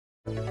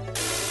So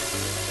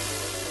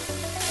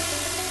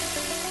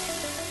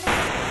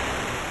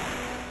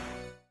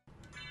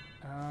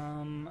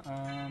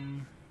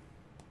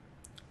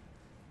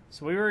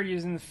we were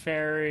using the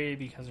fairy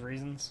because of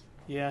reasons.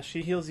 Yeah,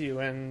 she heals you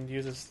and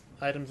uses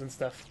items and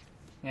stuff.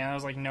 Yeah, there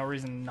was like no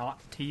reason not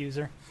to use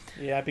her.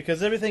 Yeah,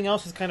 because everything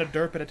else is kind of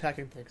derp at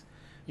attacking things.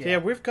 Yeah, So yeah,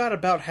 we've got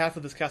about half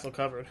of this castle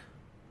covered.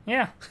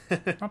 Yeah,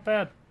 not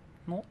bad.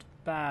 Not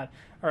bad.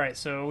 Alright,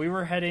 so we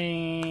were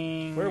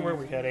heading... Where were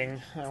we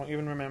heading? I don't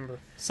even remember.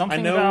 Something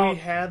I know about... we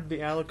had the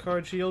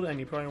Alucard shield, and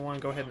you probably want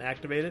to go ahead and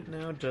activate it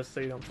now, just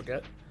so you don't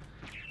forget.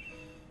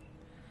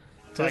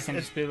 So I can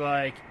just be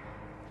like,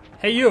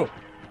 hey, you!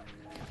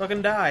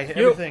 Fucking die.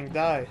 You. Everything,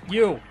 die.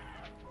 You!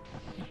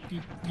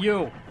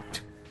 You!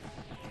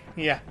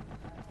 Yeah.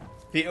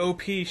 The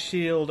OP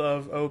shield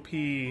of OP.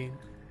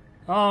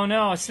 Oh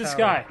no, it's this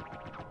guy.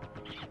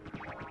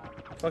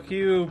 Fuck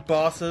you,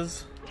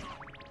 bosses.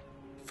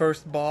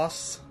 First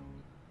boss.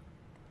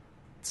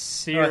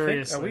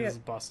 Seriously, is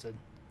busted.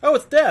 Oh,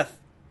 it's Death!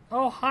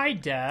 Oh, hi,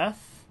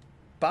 Death.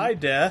 Bye,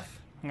 Death.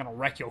 I'm gonna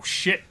wreck your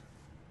shit.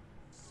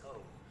 So,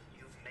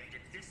 you've made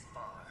it this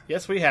far.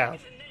 Yes, we have. In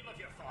the name of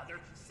your father,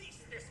 cease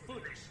this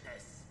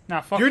foolishness.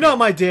 Nah, fuck You're you. not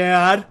my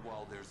dad!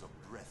 While there's a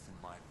breath in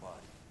my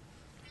body.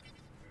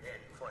 Then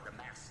for the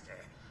master,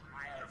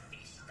 I'll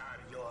feast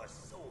on your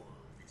soul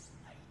this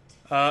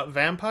night.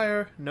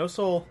 Vampire, no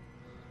soul.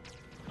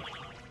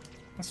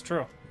 That's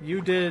true. You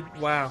did,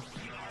 wow.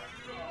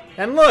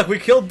 And look, we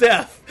killed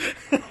Death!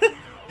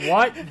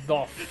 What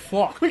the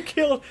fuck? We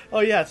killed,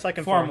 oh yeah,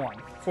 second form. Form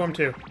 1. Form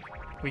 2.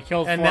 We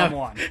killed And Form now-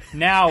 1.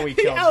 Now we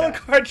The killed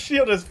Death. Alucard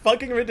shield is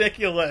fucking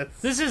ridiculous.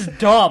 This is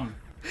dumb.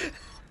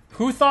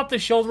 Who thought the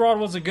shield rod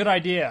was a good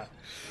idea?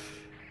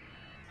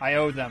 I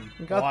owe them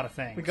a lot of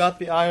things. We got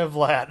the Eye of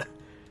Vlad.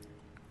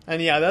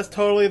 And yeah, that's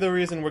totally the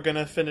reason we're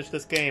gonna finish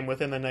this game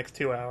within the next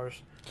 2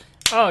 hours.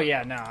 Oh,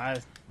 yeah, no.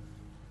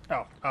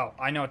 Oh,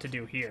 I know what to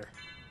do here.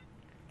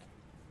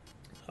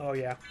 Oh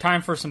yeah.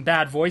 Time for some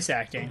bad voice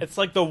acting. It's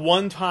like the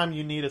one time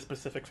you need a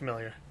specific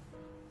familiar.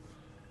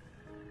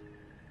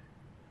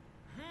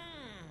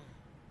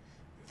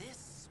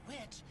 This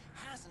switch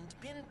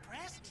hasn't been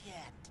pressed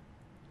yet.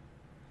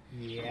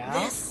 Yeah?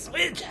 This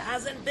switch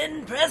hasn't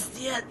been pressed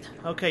yet.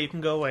 Okay, you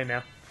can go away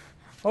now.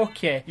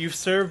 Okay. You've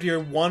served your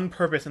one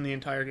purpose in the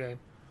entire game.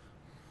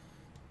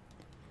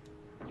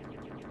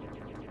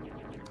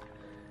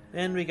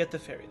 And we get the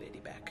fairy lady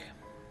back.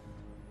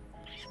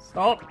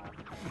 Stop.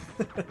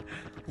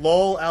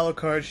 LOL,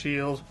 Alucard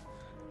shield.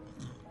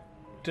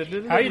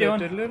 How you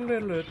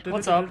doing?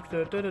 What's up?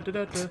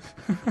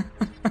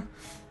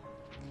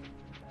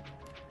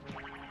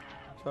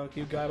 Fuck,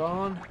 you got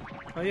on?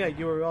 Oh yeah,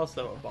 you were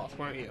also a boss,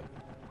 weren't you?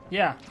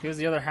 Yeah, he was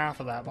the other half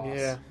of that boss.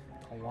 Yeah.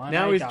 The one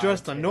Now I he's died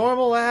just a to.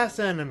 normal ass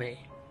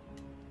enemy.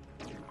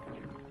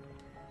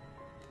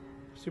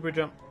 Super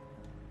jump.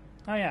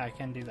 Oh yeah, I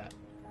can do that.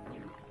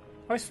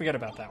 I always forget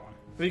about that one.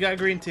 We got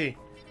green tea.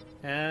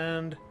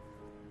 And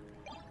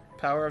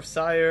Power of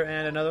Sire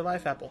and another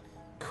life apple.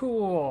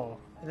 Cool.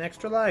 An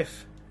extra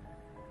life.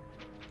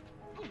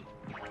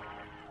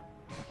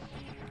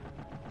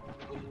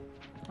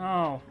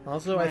 Oh.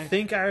 Also, I Nice.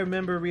 think I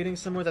remember reading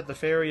somewhere that the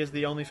fairy is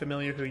the only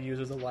familiar who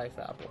uses a life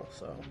apple.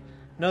 So,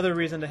 another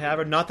reason to have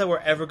her. Not that we're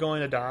ever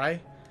going to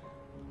die.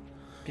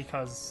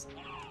 Because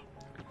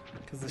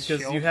the Because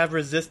shield you have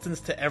resistance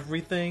to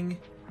everything.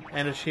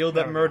 And a shield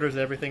that Okay. murders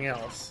everything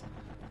else.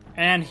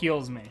 and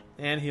heals me.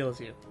 And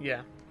heals you.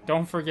 Yeah.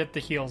 Don't forget the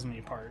heals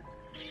me part.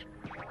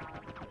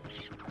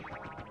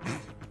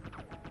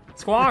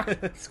 Squawk.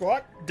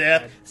 Squawk.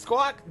 Dead.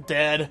 Squawk.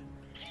 Dead.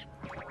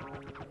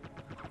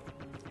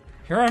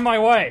 You're in my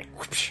way.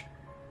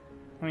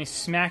 Let me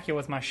smack you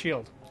with my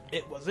shield.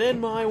 It was in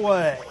my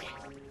way.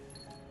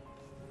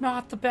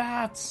 Not the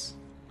bats.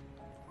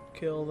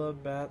 Kill the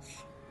bats.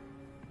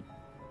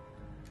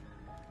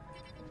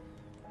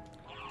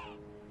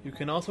 You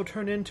can also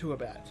turn into a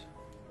bat.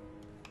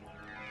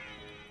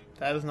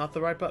 That is not the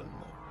right button,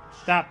 though.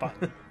 That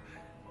button.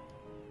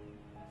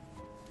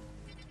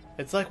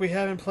 It's like we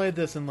haven't played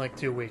this in like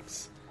 2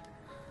 weeks.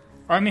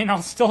 I mean,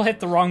 I'll still hit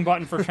the wrong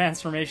button for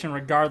transformation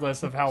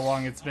regardless of how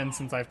long it's been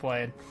since I've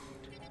played.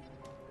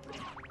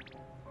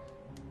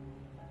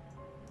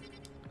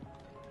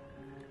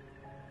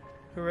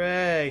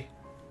 Hooray!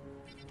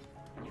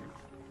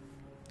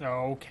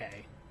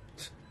 Okay.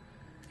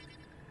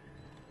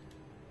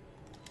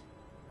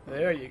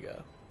 There you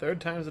go. Third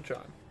time's the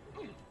charm.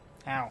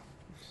 Ow.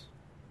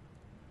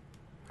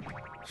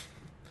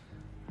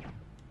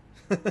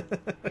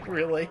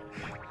 Really?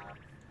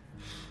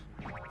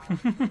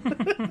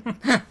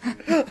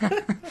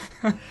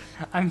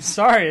 I'm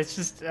sorry, it's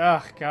just...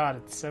 Ugh, God,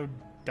 it's so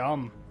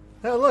dumb.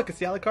 Oh, look, it's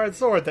the Alucard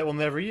sword that we'll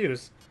never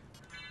use.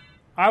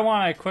 I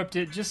want to equip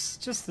it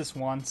just this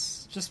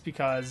once, just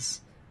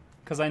because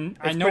I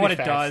It's know what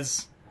pretty it fast.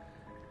 does.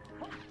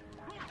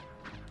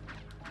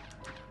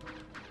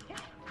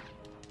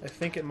 I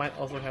think it might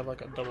also have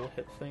like a double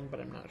hit thing, but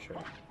I'm not sure.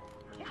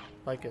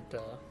 Like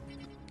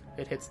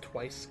it hits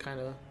twice, kind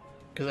of,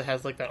 because it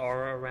has like that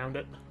aura around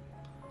it.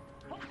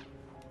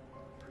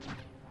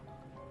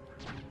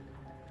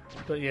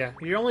 But yeah,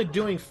 you're only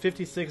doing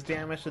 56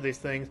 damage to these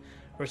things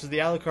versus the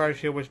Alucard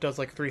shield, which does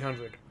like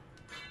 300.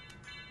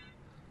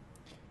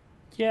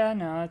 Yeah,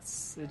 no, it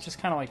just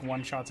kind of like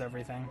one-shots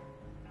everything.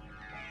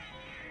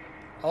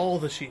 All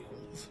the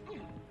shields.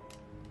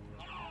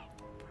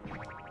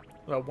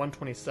 Well,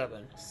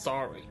 127.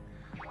 Sorry.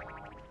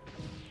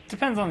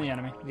 Depends on the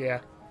enemy. Yeah.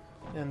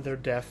 And they're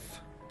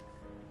deaf.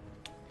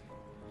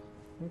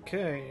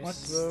 Okay,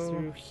 What's so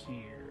through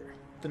here?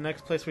 the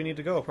next place we need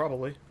to go,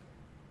 probably.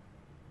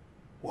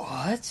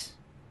 What?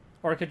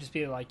 Or it could just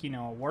be like, a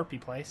warpy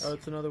place. Oh,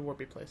 it's another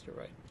warpy place, you're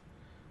right.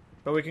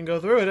 But we can go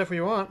through it if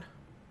we want.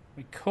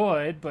 We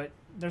could, but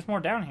there's more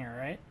down here,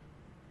 right?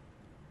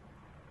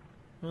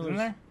 Well, Isn't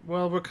there?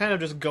 Well, we're kind of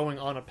just going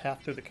on a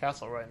path through the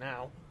castle right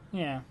now.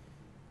 Yeah.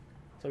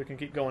 So we can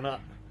keep going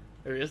up.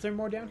 Or is there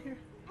more down here?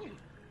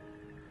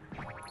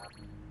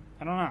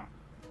 I don't know.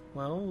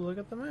 Well, look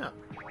at the map.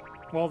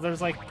 Well,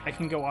 there's like, I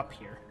can go up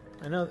here.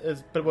 I know,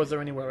 but was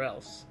there anywhere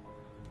else?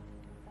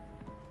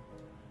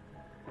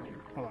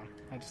 Hold on.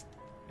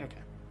 Okay.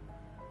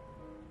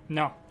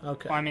 No.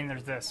 Okay. Well, I mean,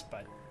 there's this,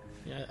 but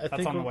Yeah,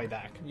 that's on the way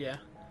back. Yeah.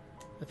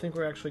 I think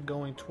we're actually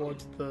going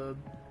towards the,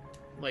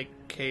 like,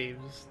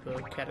 caves, the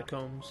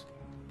catacombs.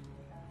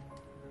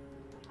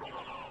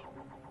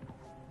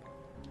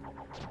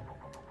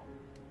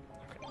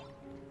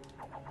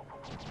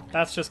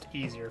 That's just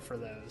easier for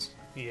those.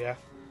 Yeah.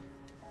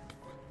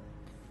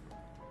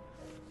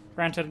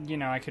 Granted,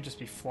 I could just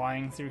be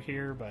flying through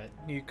here, but...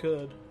 You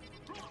could.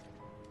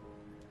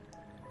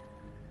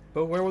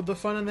 But where would the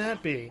fun in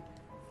that be?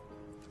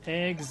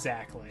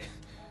 Exactly.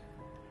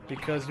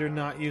 Because you're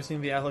not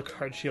using the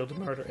Alucard shield to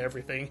murder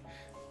everything.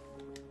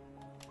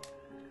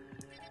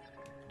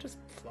 Just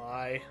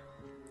fly.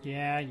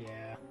 Yeah.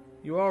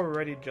 You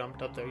already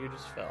jumped up there, you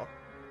just fell.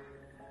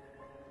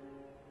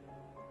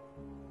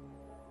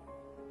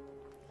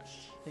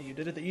 Hey, you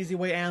did it the easy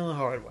way and the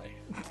hard way.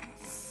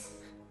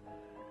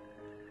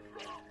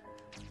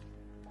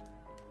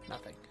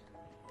 Nothing.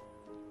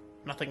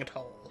 Nothing at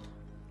all.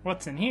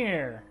 What's in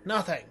here?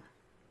 Nothing!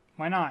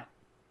 Why not?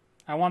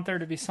 I want there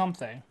to be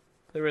something.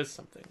 There is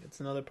something. It's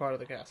another part of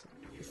the castle.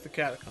 It's the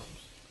catacombs.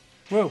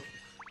 Whoa.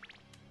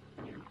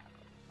 So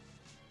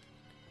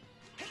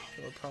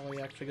we're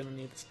probably actually going to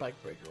need the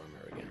spike breaker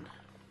armor again.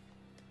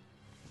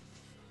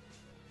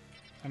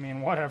 I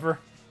mean, whatever.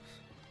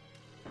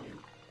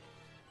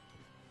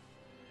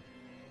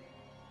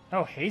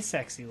 Oh, hey,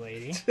 sexy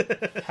lady.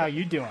 How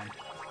you doing?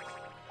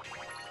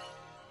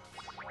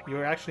 You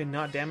are actually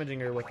not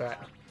damaging her with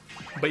that.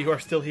 But you are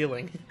still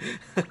healing.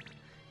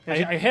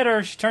 I hit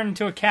her. She turned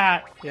into a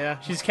cat. Yeah.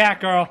 She's a cat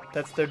girl.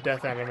 That's their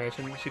death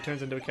animation. She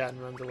turns into a cat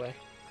and runs away.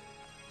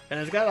 And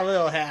it's got a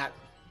little hat.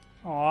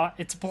 Aw,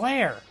 it's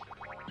Blair.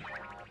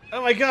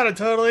 Oh my god, it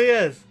totally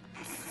is!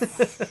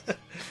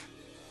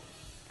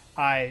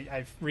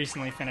 I've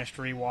recently finished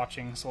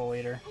rewatching Soul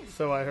Eater.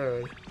 So I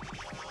heard.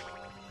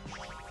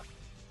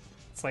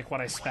 It's like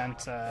what I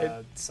spent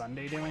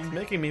Sunday doing.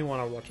 Making me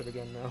want to watch it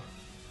again now.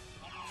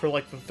 For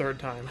like the third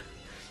time.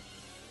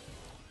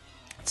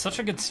 It's such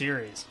a good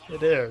series.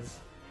 It is.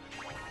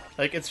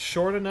 Like, it's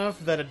short enough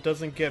that it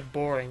doesn't get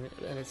boring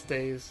and it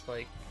stays,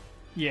 like...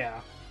 Yeah.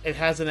 It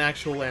has an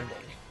actual ending.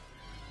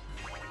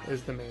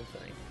 Is the main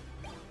thing.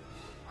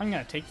 I'm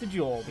gonna take the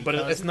jewel because But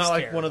it's not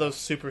like terrible. one of those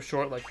super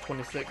short, like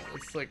 26.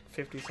 It's like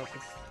 50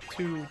 something.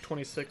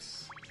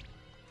 226,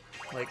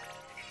 like,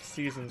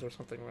 seasons or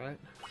something, right?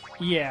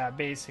 Yeah,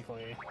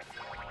 basically.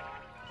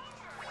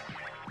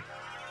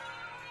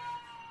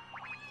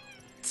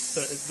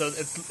 So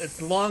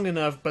it's long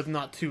enough, but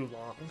not too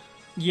long.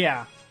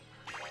 Yeah.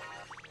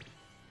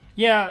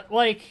 Yeah,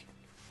 like,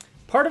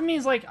 part of me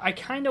is like, I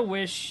kind of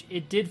wish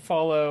it did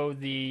follow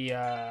the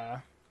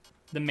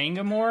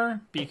manga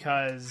more,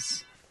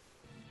 because...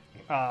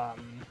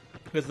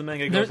 Because the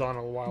manga goes on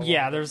a while.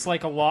 Yeah, there's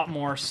like a lot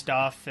more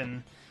stuff,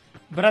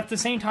 but at the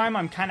same time,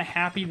 I'm kind of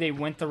happy they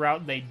went the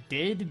route they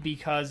did,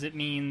 because it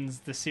means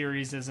the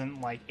series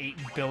isn't like 8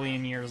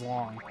 billion years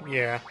long.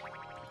 Yeah.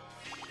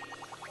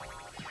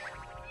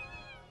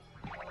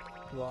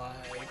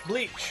 Like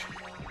Bleach.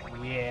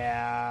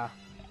 Yeah.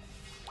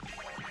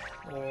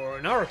 Or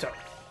Naruto.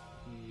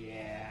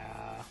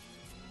 Yeah.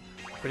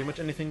 Pretty much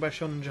anything by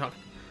Shonen Jump.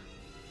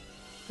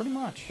 Pretty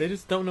much. They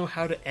just don't know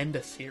how to end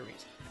a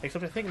series.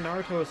 Except I think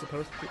Naruto is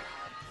supposed to...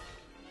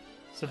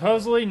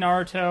 Supposedly,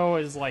 Naruto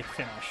is like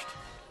finished.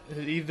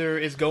 It either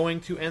is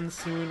going to end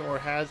soon or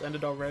has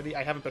ended already.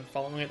 I haven't been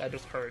following it. I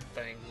just heard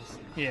things.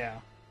 Yeah.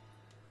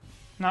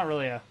 Not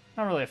really a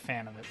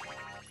fan of it.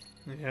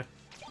 Yeah.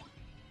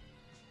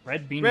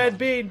 Red bean. Red bun.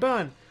 bean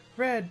bun.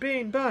 Red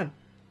bean bun.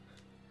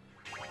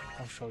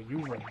 I'll show you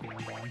red bean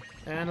bun.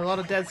 And a lot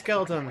of dead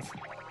skeletons.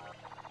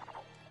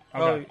 Oh,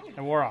 God.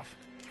 It wore off.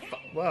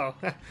 Wow.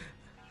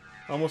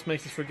 Almost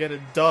makes us forget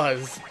it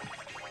does.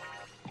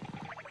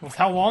 With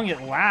how long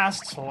it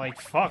lasts,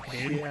 like, fuck,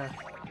 dude. Yeah.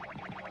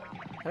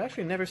 I've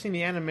actually never seen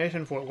the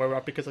animation for it wear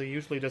up because I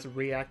usually just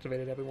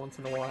reactivate it every once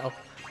in a while.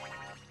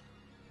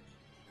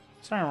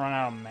 Starting to run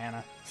out of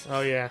mana.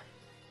 Oh yeah.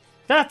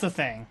 That's a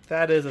thing.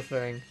 That is a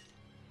thing.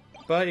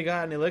 But you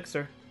got an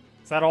elixir.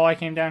 Is that all I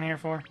came down here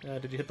for?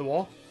 Did you hit the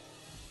wall?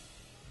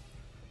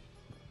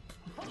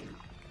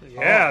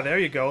 Yeah, there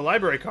you go.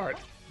 Library card.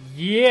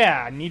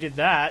 Yeah, needed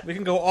that. We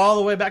can go all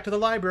the way back to the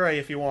library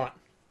if you want.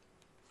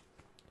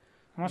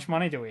 How much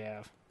money do we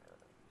have?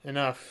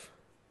 Enough.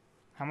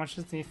 How much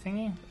is the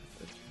thingy?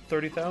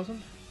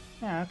 30,000?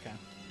 Yeah, okay.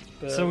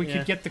 But, So we yeah.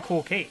 could get the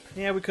cool cape.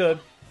 Yeah, we could.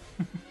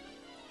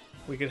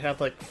 We could have,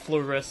 like,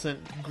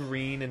 fluorescent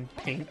green and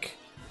pink.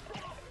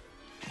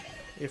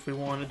 If we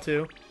wanted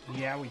to.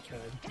 Yeah, we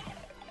could.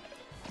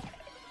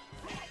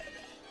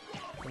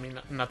 I mean,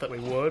 not that we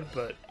would,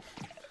 but...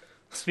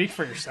 Speak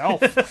for yourself.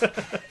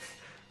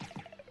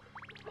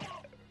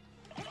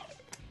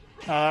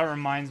 That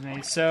reminds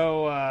me.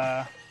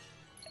 So,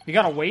 we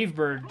got a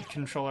Wavebird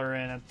controller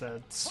in at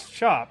the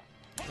shop.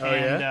 Oh,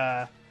 and,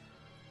 yeah?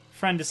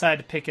 friend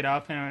decided to pick it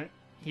up, and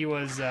he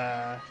was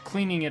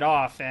cleaning it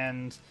off,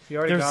 and... You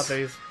already there's- got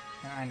these.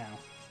 I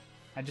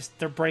know.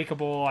 They're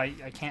breakable. I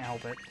can't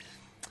help it.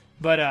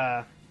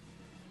 But,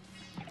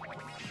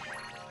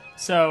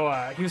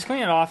 so, he was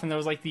cleaning it off, and there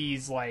was, like,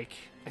 these, like...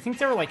 I think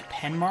they were, like,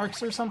 pen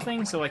marks or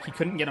something, so, like, he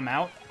couldn't get them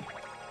out.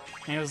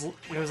 And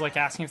it was like,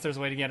 asking if there's a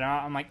way to get it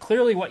out. I'm like,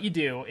 clearly what you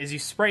do is you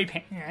spray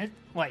paint it,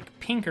 like,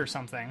 pink or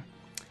something.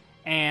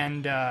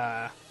 And,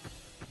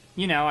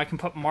 you know, I can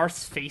put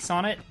Marth's face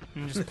on it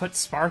and just put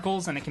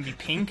sparkles, and it can be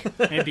pink,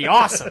 and it'd be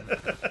awesome.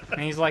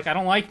 And he's like, I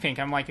don't like pink.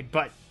 I'm like,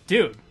 but,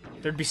 dude,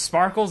 there'd be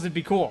sparkles, it'd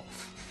be cool.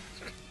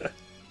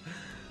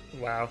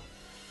 Wow.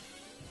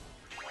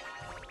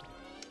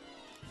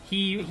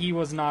 He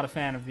was not a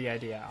fan of the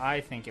idea. I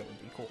think it would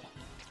be cool.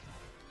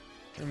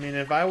 I mean,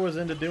 if I was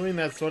into doing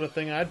that sort of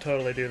thing, I'd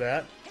totally do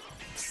that.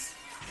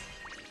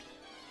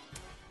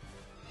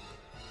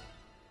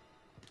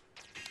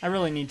 I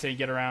really need to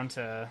get around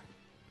to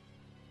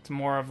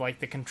more of, like,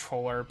 the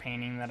controller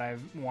painting that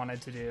I've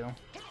wanted to do.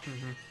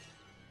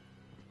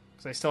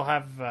 Because I still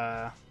have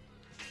that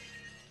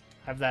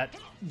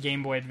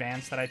Game Boy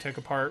Advance that I took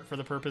apart for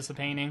the purpose of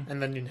painting,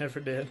 And then you never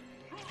did.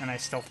 and I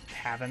still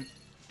haven't.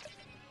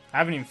 I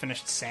haven't even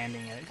finished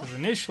sanding it, because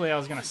initially I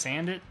was going to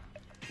sand it.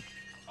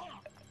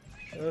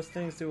 Those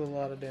things do a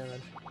lot of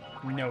damage.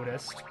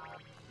 Noticed.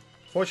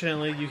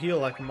 Fortunately, you heal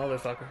like a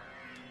motherfucker.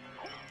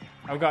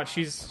 Oh god,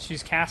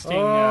 she's casting...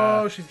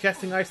 Oh, she's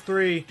casting Ice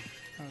 3.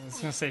 I was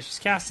going to say, she's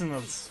casting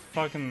this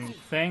fucking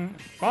thing.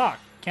 Fuck.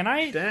 Can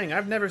I? Dang,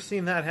 I've never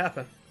seen that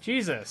happen.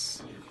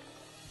 Jesus.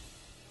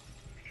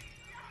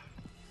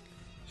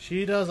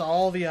 She does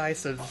all the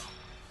ices.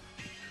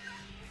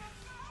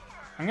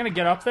 I'm going to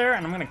get up there,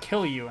 and I'm going to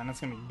kill you, and it's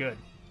going to be good.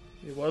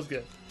 It was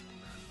good.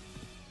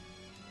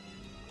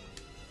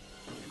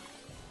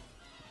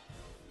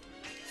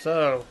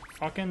 So,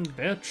 Fucking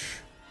bitch.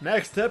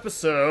 next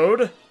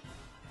episode...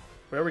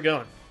 Where are we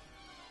going?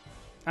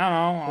 I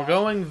don't know. We're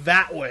going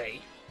that way.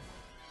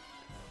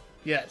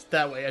 Yes,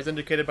 that way, as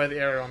indicated by the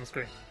arrow on the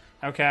screen.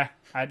 Okay.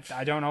 I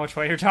don't know which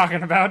way you're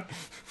talking about.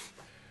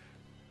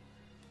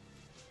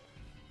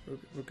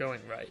 We're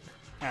going right.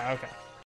 Oh, okay.